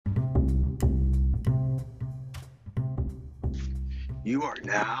You are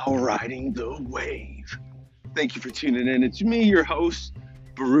now riding the wave. Thank you for tuning in. It's me, your host,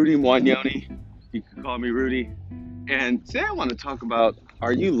 Burudi Mwonyonyi. You can call me Rudy. And today I want to talk about,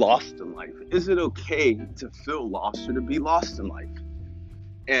 are you lost in life? Is it okay to feel lost or to be lost in life?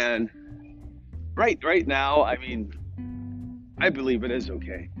 And right now, I believe it is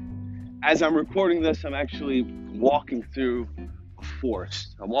okay. As I'm recording this, I'm actually walking through a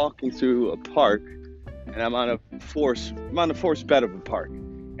forest. I'm walking through a park, and I'm on a forest bed of a park.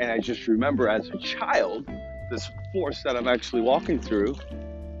 And I just remember as a child, this forest that I'm actually walking through,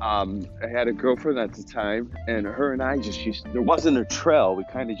 I had a girlfriend at the time, and her and I there wasn't a trail. We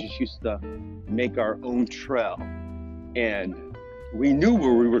kind of just used to make our own trail. And we knew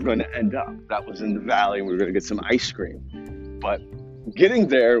where we were going to end up. That was in the valley, and we were going to get some ice cream. But getting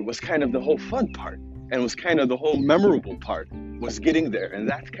there was kind of the whole fun part, and was kind of the whole memorable part, was getting there. And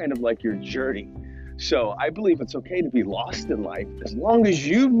that's kind of like your journey. So I believe it's okay to be lost in life as long as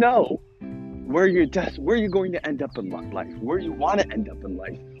you know where you're going to end up in life, where you want to end up in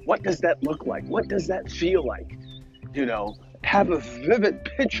life. What does that look like? What does that feel like? Have a vivid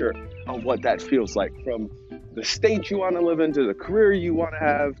picture of what that feels like, from the state you want to live in, to the career you want to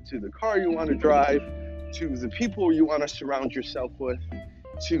have, to the car you want to drive, to the people you want to surround yourself with,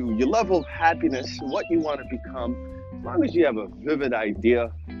 to your level of happiness, what you want to become. As long as you have a vivid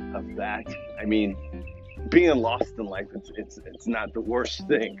idea of that, being lost in life, it's not the worst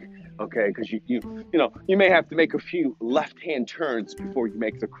thing, okay? Because you may have to make a few left-hand turns before you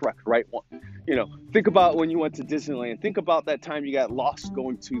make the correct right one. Think about when you went to Disneyland. Think about that time you got lost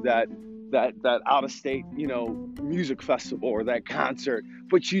going to that out-of-state, music festival or that concert.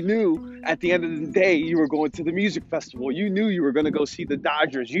 But you knew at the end of the day you were going to the music festival. You knew you were going to go see the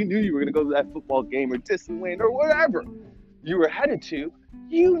Dodgers. You knew you were going to go to that football game or Disneyland or whatever you were headed to.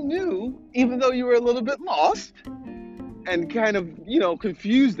 You knew, even though you were a little bit lost and kind of,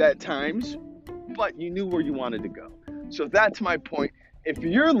 confused at times, but you knew where you wanted to go. So that's my point. If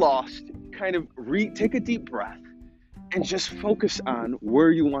you're lost, kind of take a deep breath and just focus on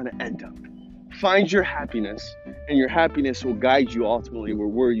where you want to end up. Find your happiness, and your happiness will guide you ultimately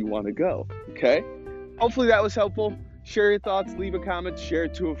where you want to go, okay? Hopefully that was helpful. Share your thoughts, leave a comment, share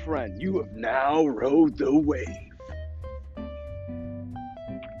it to a friend. You have now rode the wave.